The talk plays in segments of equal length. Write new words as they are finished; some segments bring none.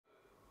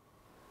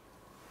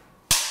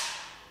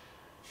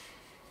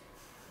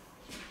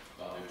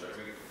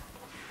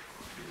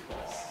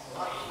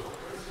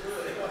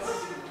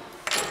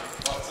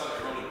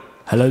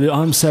Hello,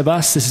 I'm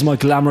SEBAS, this is my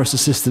glamorous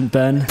assistant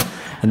Ben,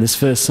 and this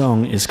first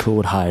song is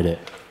called Hide It.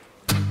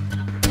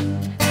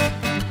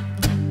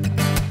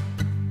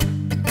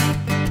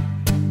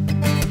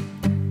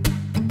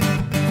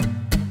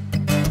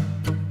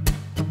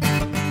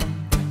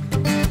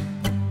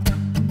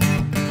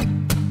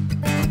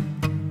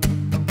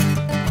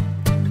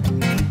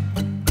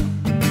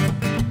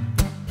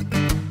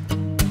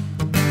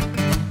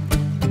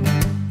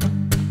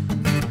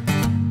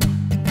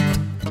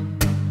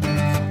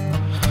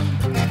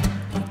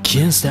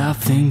 Can't stop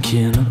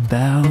thinking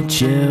about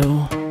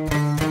you,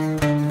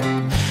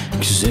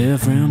 'cause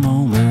every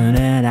moment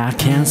and I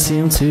can't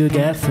seem to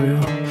get through,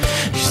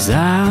 'cause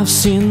I've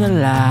seen the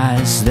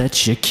lies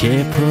that you're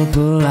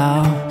capable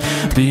of.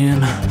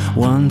 Been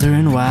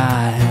wondering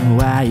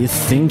why you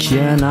think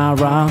you're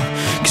not wrong,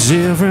 'cause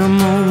every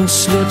moment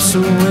slips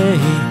away.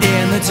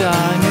 In the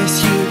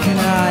darkness you can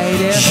hide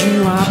it.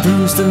 You are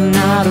bruised and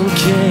not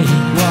okay.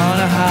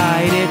 Wanna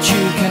hide it,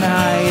 you can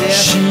hide it.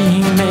 She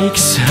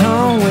makes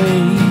her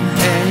way,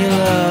 And you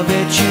love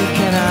it, you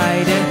can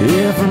hide it.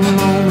 every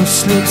moment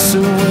slips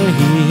away,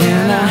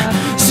 and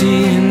I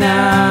see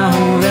now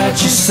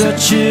that you're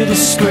such a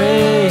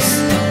disgrace.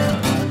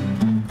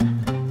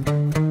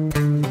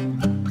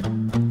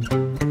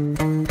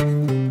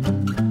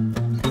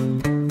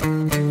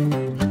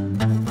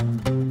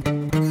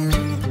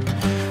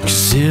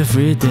 Cause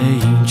every day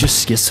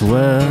just gets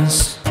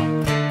worse.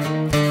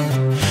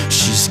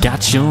 She's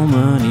got your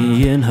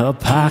money in her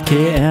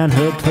pocket and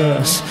her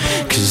purse,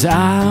 'cause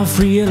I've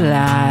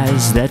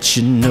realized that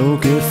you're no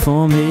good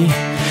for me.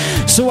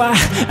 So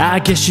I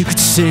guess you could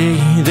say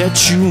that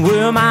you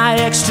were my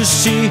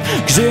ecstasy,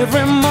 'cause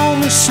every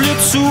moment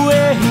slips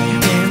away.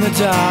 In the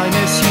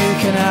darkness you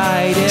can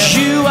hide it.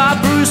 You are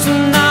bruised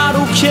and not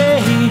okay.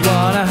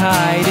 Wanna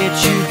hide it,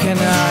 you can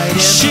hide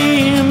it. She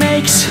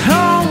makes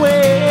her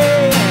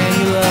way, And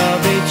you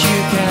love it, you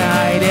can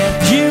hide it.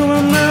 you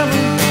are not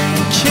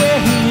okay,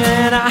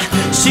 and I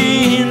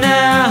see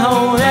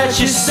now that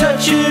you're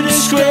such a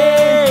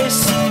disgrace.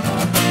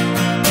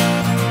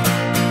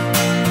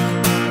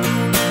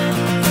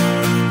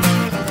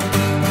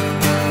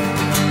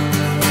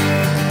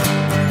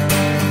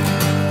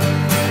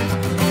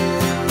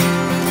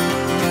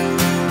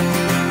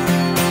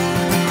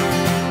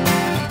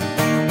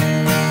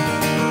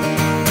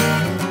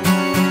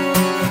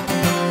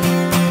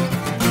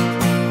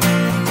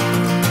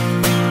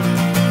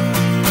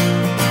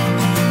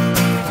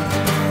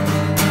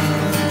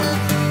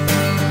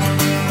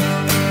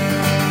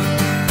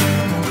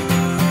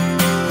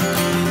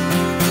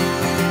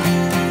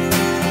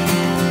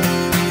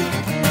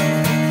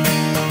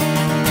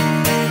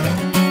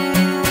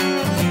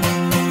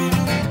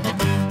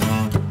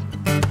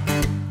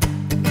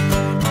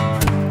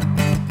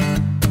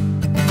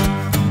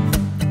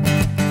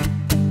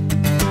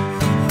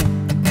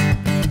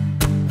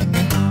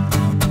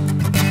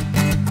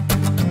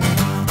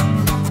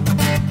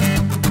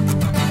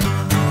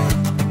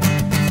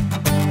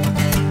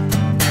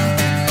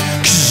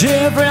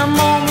 Every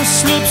moment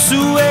slips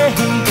away.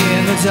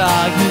 In the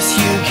darkness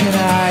you can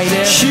hide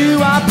it.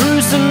 You are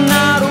bruised and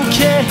not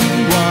okay.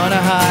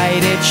 Wanna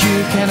hide it, you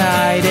can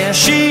hide it.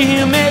 She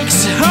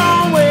makes her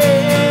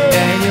way,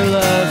 And you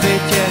love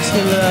it, yes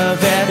you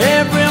love it.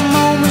 every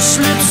moment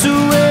slips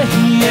away,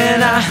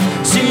 and I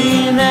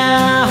see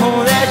now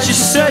that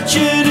you're such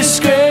a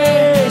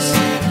disgrace.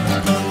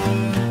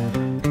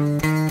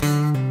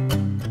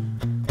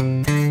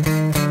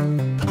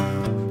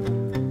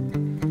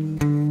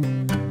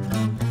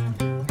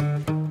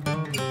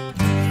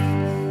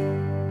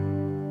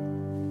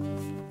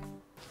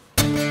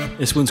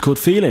 This one's called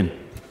Feeling.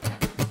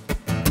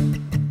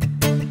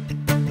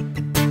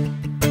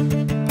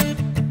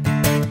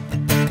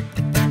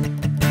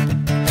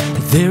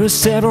 There are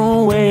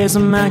several ways a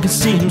man can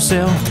see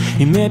himself.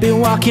 He may be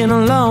walking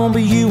alone,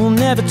 but you will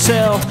never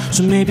tell.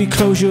 So maybe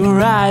close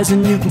your eyes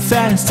and you can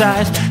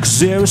fantasize, 'cause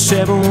there are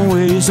several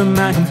ways a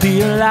man can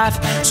be alive.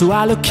 So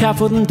I look out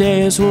for them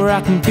days where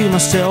I can be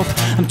myself.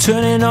 I'm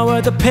turning over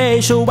the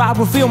page so I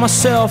reveal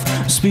myself.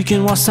 I'm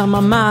speaking what's on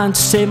my mind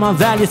to save my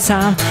value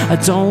time. I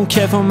don't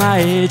care for my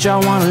age, I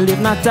wanna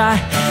live not die.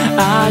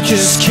 I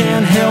just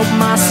can't help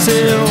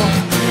myself,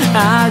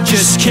 I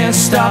just can't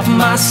stop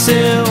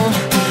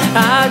myself.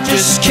 I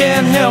just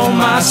can't help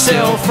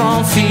myself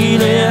from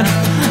feeling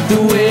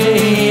the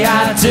way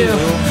I do.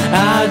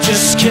 I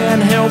just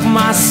can't help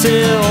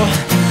myself,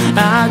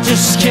 I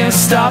just can't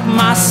stop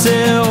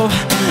myself.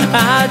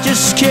 I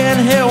just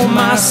can't help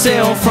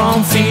myself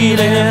from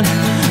feeling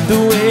the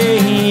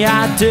way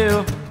I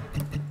do.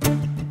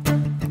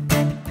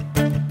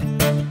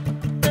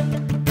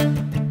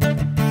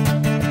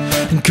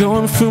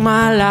 Going through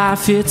my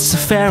life, it's a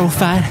feral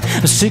fight.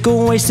 I'm sick of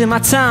wasting my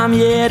time,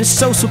 yeah, it's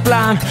so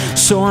sublime.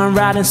 So I'm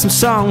writing some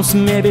songs to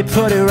maybe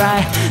put it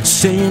right,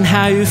 saying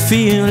how you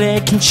feel,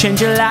 it can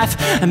change your life.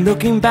 I'm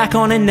looking back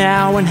on it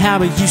now and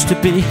how it used to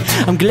be.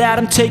 I'm glad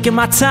I'm taking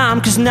my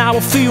time, cause now I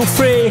feel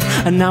free.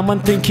 And now I'm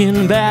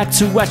thinking back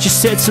to what you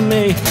said to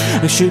me.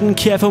 I shouldn't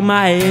care for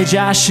my age,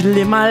 I should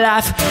live my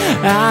life.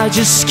 I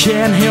just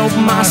can't help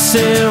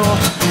myself,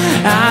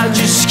 I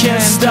just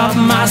can't stop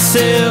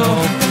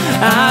myself.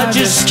 I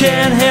just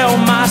can't help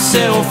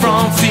myself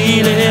from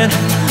feeling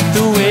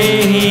the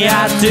way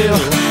I do.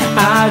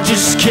 I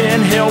just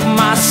can't help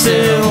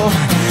myself,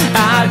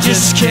 I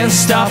just can't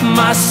stop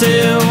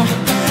myself.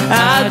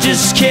 I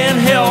just can't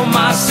help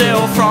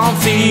myself from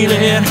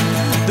feeling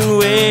the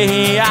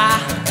way I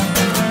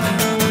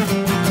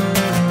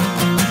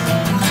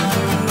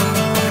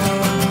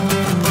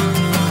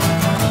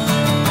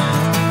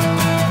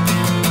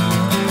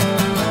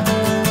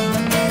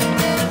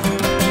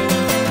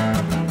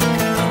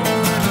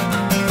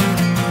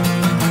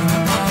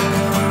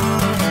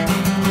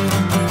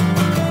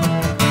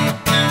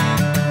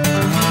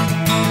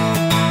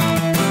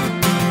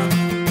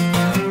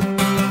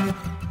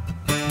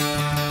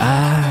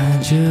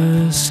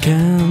just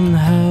can't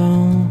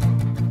help,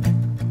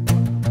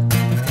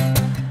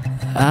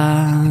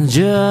 I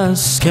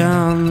just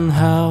can't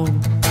help,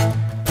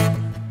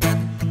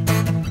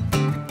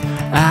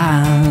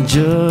 I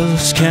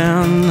just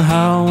can't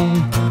help,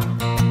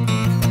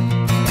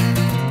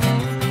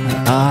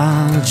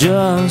 I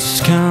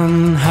just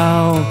can't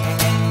help.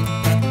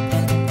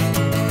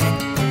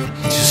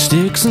 Just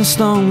sticks and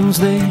stones,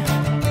 they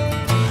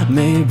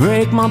may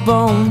break my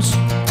bones,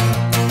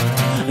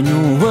 and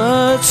your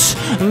words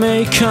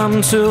may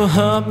come to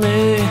hurt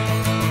me,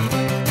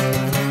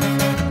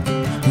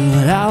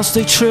 but I'll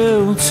stay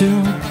true to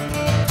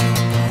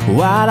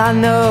what I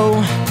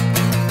know.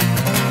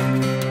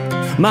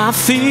 My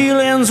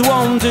feelings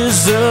won't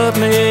desert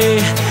me.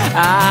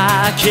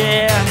 I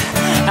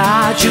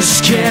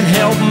just can't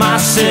help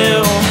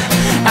myself,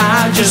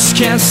 I just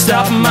can't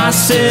stop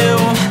myself.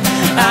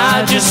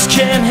 I just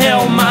can't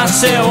help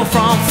myself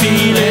from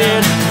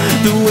feeling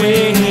the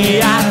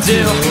way I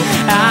do.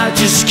 I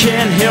just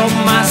can't help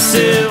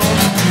myself,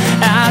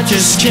 I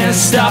just can't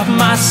stop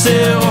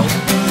myself.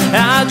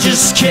 I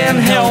just can't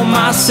help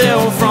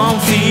myself from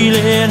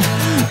feeling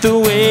the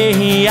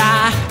way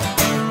I.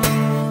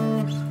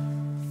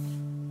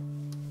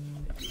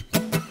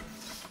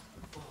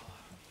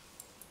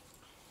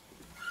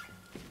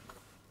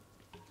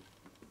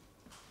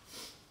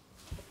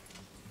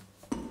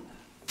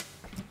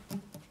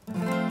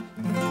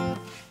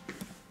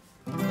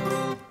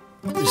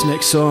 This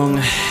next song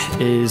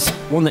is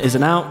one that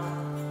isn't out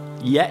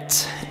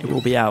yet. It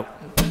will be out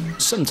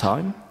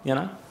sometime, you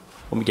know,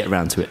 when we get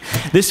around to it.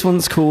 This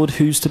one's called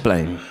Who's to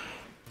Blame?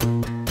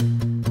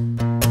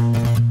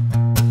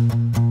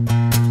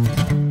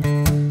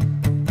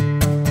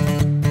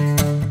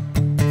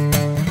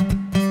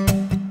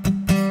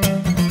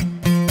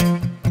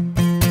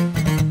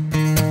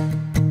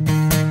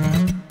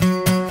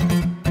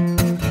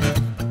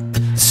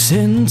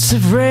 Scent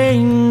of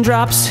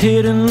raindrops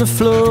hitting the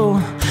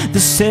floor, the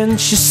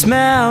scent you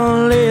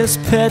smell is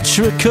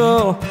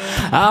petrichor.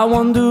 I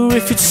wonder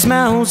if it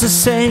smells the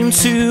same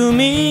to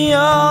me,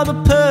 or the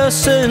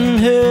person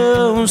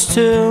who's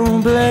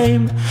to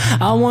blame.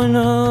 I want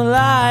a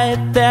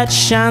light that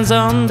shines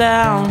on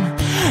down,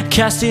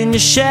 casting your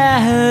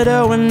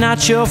shadow and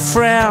not your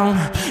frown.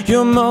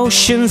 Your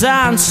emotions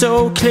aren't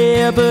so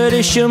clear, but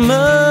it's your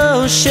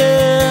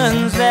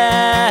emotions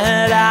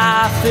that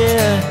I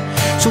fear.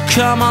 So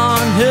come on,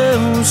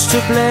 who's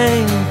to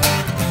blame?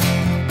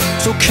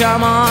 So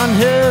come on,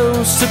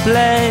 who's to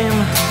blame?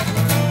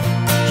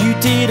 You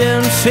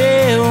didn't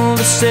feel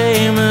the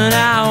same, and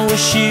I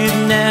wish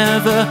you'd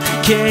never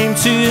came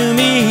to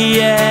me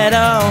at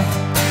all.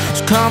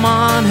 So come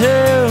on,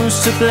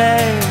 who's to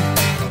blame?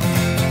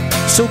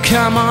 So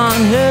come on,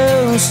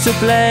 who's to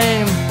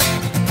blame?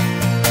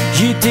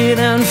 You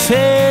didn't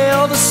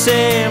feel the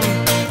same,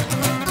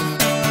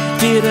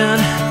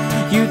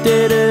 you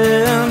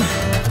didn't.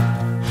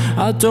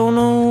 I don't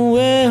know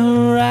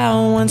where I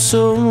went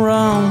so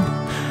wrong.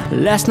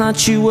 Last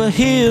night you were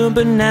here,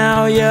 but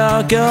now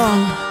you're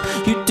gone.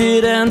 You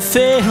didn't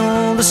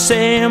feel the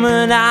same,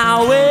 and I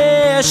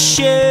wish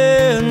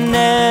you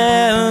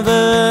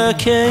never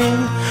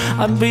came.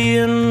 I'm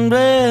being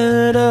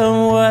bled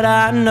of what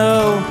I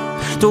know.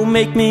 Don't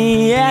make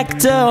me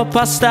act up,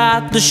 I'll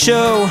start the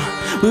show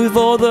with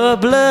all the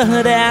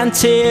blood and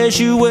tears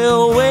you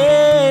will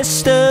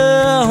waste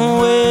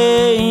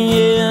away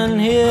in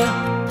here.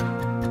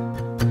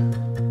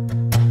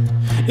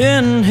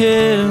 In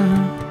here,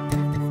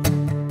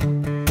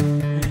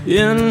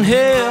 in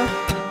here,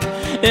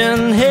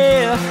 in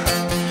here,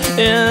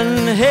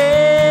 in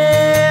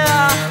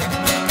here.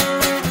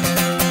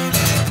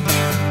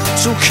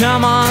 So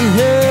come on,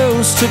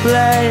 who's to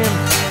blame?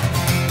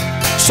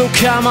 So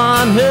come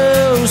on,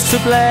 who's to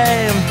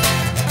blame?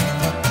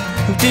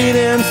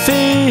 didn't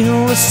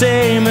feel the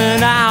same,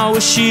 and I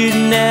wish you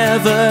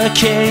never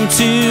came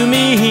to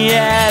me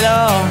at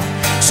all.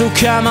 So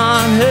come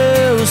on,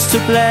 who's to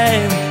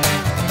blame?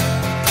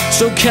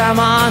 So come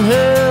on,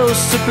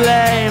 who's to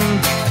blame?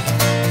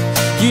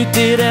 You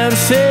didn't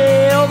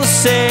feel the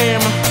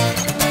same.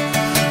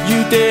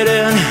 You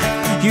didn't,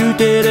 you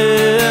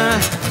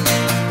didn't.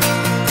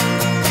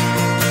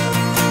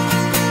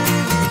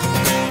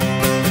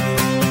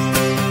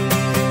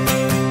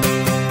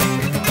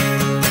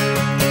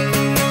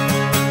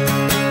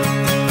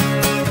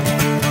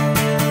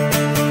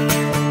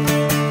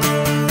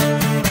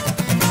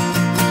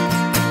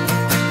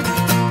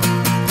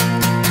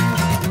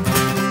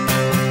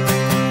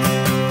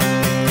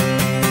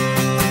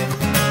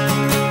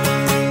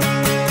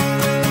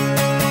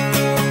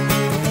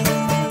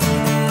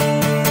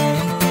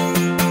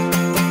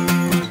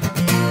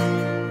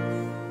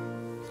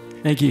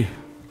 Thank you.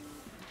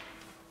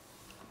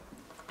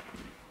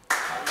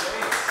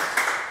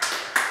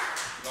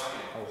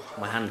 Oh,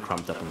 my hand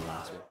cramped up on the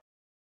last one.